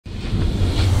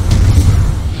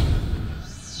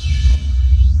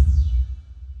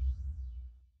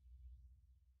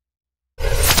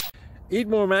Eat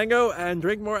more mango and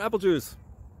drink more apple juice.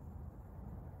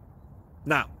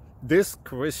 Now, this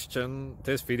video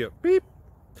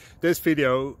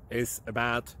is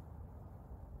about...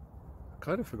 I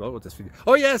kind of forgot what this video...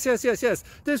 Oh, yes.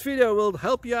 This video will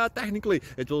help you out technically.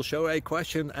 It will show a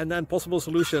question and then possible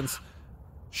solutions.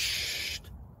 Shh.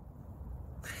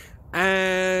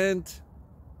 And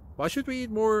why should we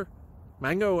eat more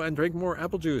mango and drink more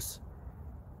apple juice?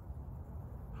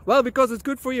 Well, because it's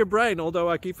good for your brain, although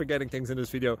I keep forgetting things in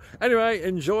this video. Anyway,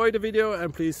 enjoy the video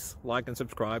and please like and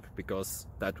subscribe, because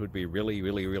that would be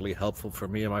really helpful for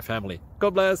me and my family.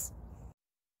 God bless!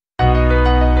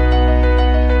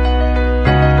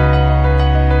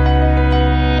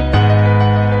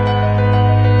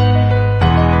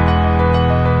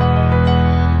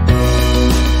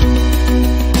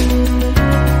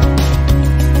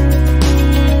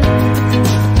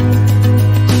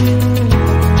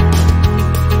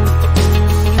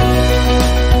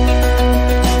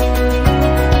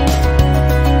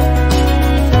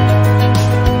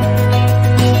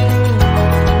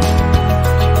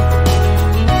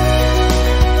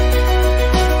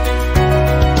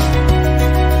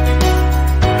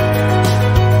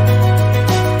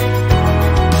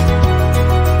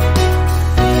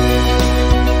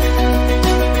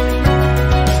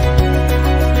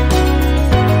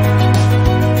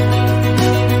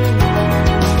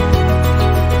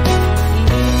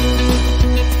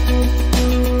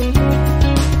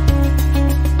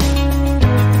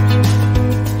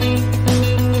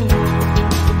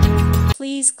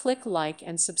 Please click like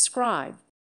and subscribe.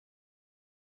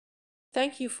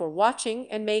 Thank you for watching,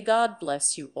 and may God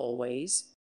bless you always.